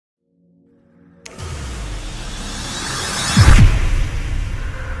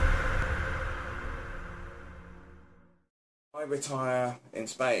Why retire in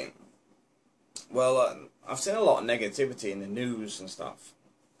Spain? Well, I've seen a lot of negativity in the news and stuff,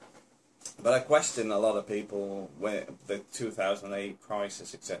 but I question a lot of people when the 2008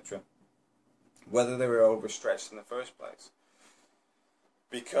 crisis, etc., whether they were overstretched in the first place.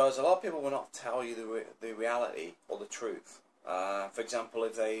 Because a lot of people will not tell you the reality or the truth. For example,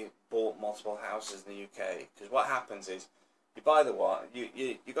 if they bought multiple houses in the UK, because what happens is you buy the one,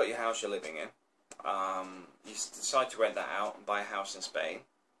 you got your house you're living in. You decide to rent that out and buy a house in Spain.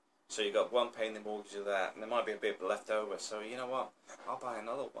 So you got one paying the mortgage of that, and there might be a bit left over. So you know what? I'll buy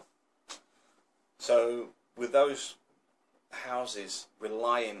another one. So with those houses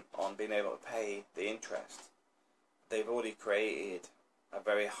relying on being able to pay the interest, they've already created a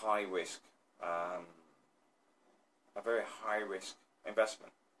very high risk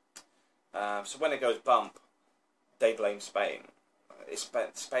investment. So when it goes bump, they blame Spain. It's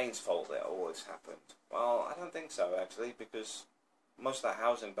Spain's fault that it always happened. Well, I don't think so actually, because most of that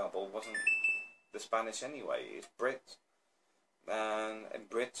housing bubble wasn't the Spanish anyway. It's Brits, and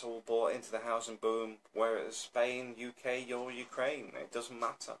Brits all bought into the housing boom. Whereas Spain, UK, or Ukraine, it doesn't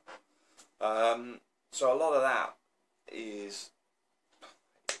matter. So a lot of that is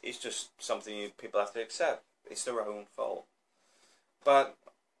just something people have to accept. It's their own fault. But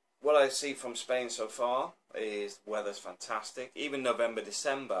what I see from Spain so far is weather's fantastic. Even November,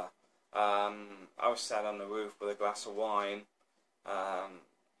 December, I was sat on the roof with a glass of wine,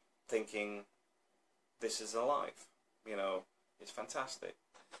 thinking, this is the life. You know, it's fantastic.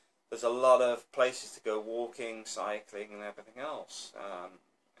 There's a lot of places to go walking, cycling, and everything else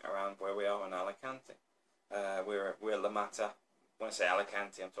around where we are in Alicante. We're at La Mata. When I say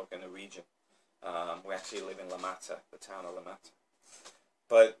Alicante, I'm talking the region. We actually live in La Mata, the town of La Mata.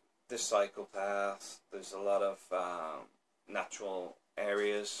 But there's cycle paths, there's a lot of natural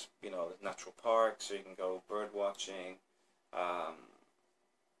areas, you know, there's natural parks, so you can go bird watching,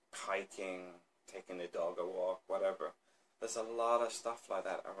 hiking, taking the dog a walk, whatever. There's a lot of stuff like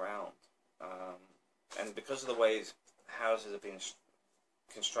that around. And because of the way houses have been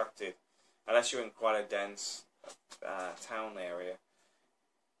constructed, unless you're in quite a dense town area,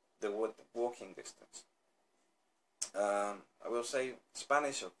 the walking distance. I will say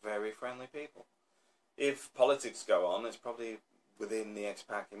Spanish are very friendly people. If politics go on, it's probably within the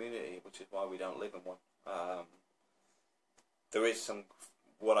expat community, which is why we don't live in one. There is some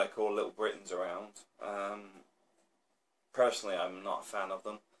what I call little Britons around. Personally, I'm not a fan of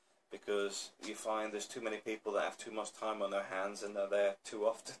them, because you find there's too many people that have too much time on their hands and they're there too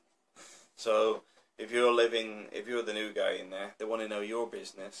often. So if you're the new guy in there, they want to know your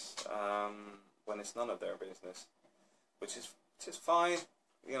business when it's none of their business, which is fine.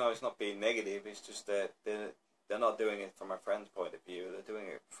 You know, it's not being negative. It's just that they're not doing it from a friend's point of view. They're doing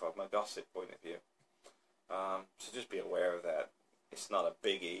it from a gossip point of view. So just be aware of that. It's not a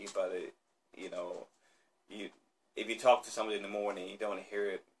biggie, but if you talk to somebody in the morning, you don't want to hear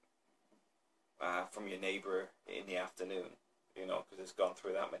it from your neighbour in the afternoon. You know, because it's gone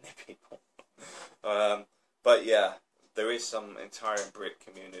through that many people. But yeah, there is some entire Brit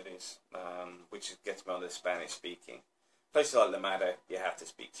communities, which gets me on the Spanish speaking. Places like La Mata, you have to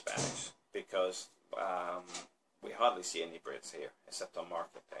speak Spanish, because we hardly see any Brits here, except on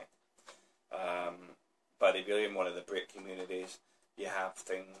market day. But if you're in one of the Brit communities, you have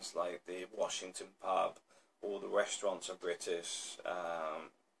things like the Washington pub, all the restaurants are British,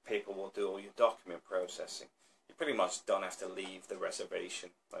 people will do all your document processing. You pretty much don't have to leave the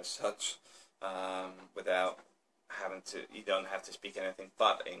reservation as such, without having to, you don't have to speak anything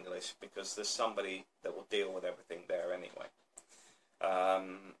but English, because there's somebody that will deal with everything there anyway.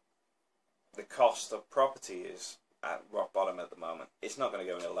 The cost of property is at rock bottom at the moment. It's not going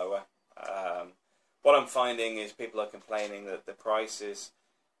to go any lower. What I'm finding is people are complaining that the prices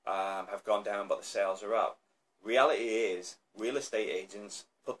have gone down but the sales are up. Reality is, real estate agents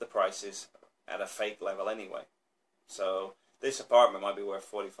put the prices at a fake level anyway. So this apartment might be worth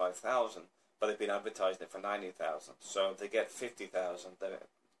 45,000, but they've been advertising it for 90,000. So if they get 50,000,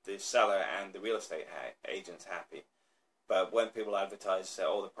 the seller and the real estate agent's happy. But when people advertise, say,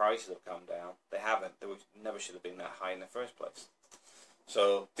 oh, the prices have come down, they haven't. They never should have been that high in the first place.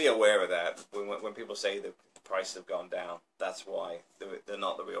 So be aware of that. When people say the prices have gone down, that's why they're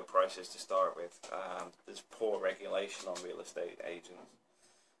not the real prices to start with. There's poor regulation on real estate agents.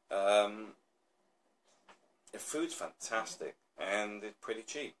 The food's fantastic and it's pretty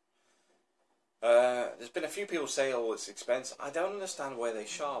cheap. There's been a few people say, oh, it's expensive. I don't understand where they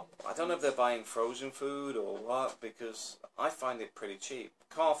shop. I don't know if they're buying frozen food or what, because I find it pretty cheap.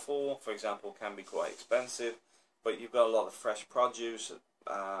 Carrefour, for example, can be quite expensive, but you've got a lot of fresh produce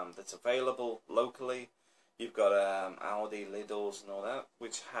that's available locally. You've got Aldi, Lidl's and all that,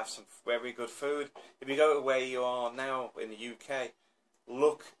 which have some very good food. If you go to where you are now in the UK,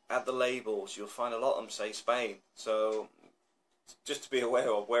 look at the labels. You'll find a lot of them say Spain. So just to be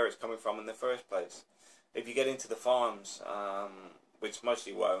aware of where it's coming from in the first place. If you get into the farms, which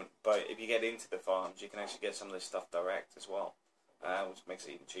mostly won't, but if you get into the farms, you can actually get some of this stuff direct as well, which makes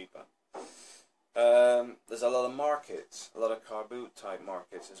it even cheaper. There's a lot of markets, a lot of car boot type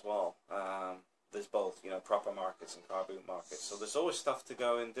markets as well. There's both, you know, proper markets and car boot markets. So there's always stuff to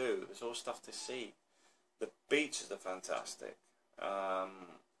go and do. There's always stuff to see. The beaches are fantastic.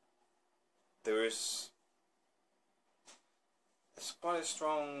 There's quite a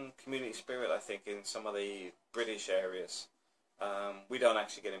strong community spirit, I think, in some of the British areas. We don't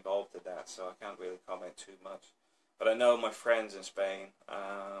actually get involved in that, so I can't really comment too much. But I know my friends in Spain,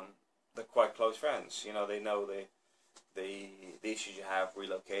 they're quite close friends. You know, they know the issues you have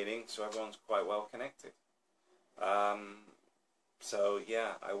relocating, so everyone's quite well connected. So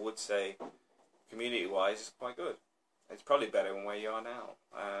yeah, I would say community-wise, it's quite good. It's probably better than where you are now,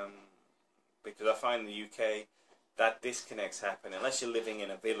 because I find in the UK that disconnects happen unless you're living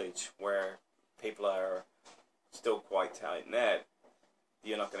in a village where people are still quite tight-knit.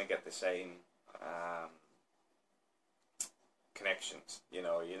 You're not going to get the same connections. You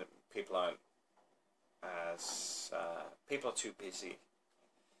know, people aren't as people are too busy.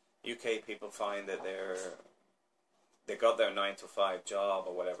 UK people find that they got their 9 to 5 job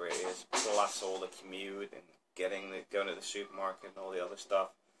or whatever it is, plus all the commute and going to the supermarket and all the other stuff,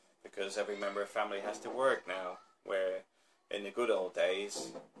 because every member of family has to work now. Where in the good old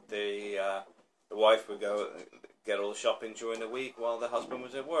days, the wife would go get all the shopping during the week while the husband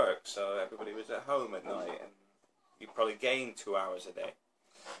was at work, so everybody was at home at night, and you probably gained 2 hours a day.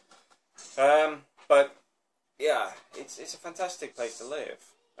 But yeah, it's a fantastic place to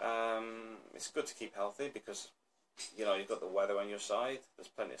live. It's good to keep healthy because, you know, you've got the weather on your side. There's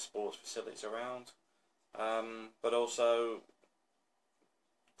plenty of sports facilities around, but also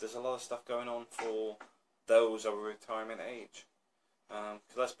there's a lot of stuff going on for those of a retirement age.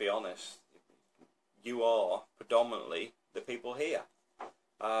 'Cause let's be honest, you are predominantly the people here.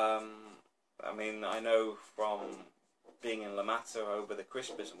 I mean, I know from being in La Mata over the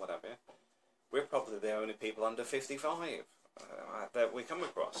Christmas and whatever, we're probably the only people under 55 that we come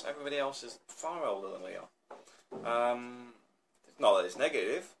across. Everybody else is far older than we are. Not that it's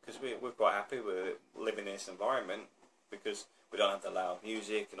negative, because we're quite happy with living in this environment, because we don't have the loud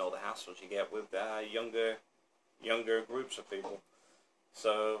music and all the hassles you get with younger groups of people.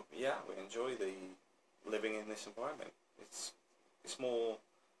 So yeah, we enjoy the living in this environment. It's more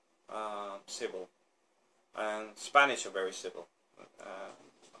civil, and Spanish are very civil.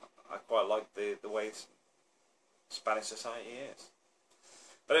 I quite like the way Spanish society is.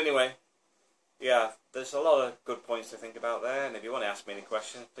 But anyway, yeah, there's a lot of good points to think about there, and if you want to ask me any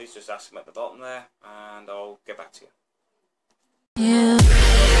questions, please just ask them at the bottom there, and I'll get back to you.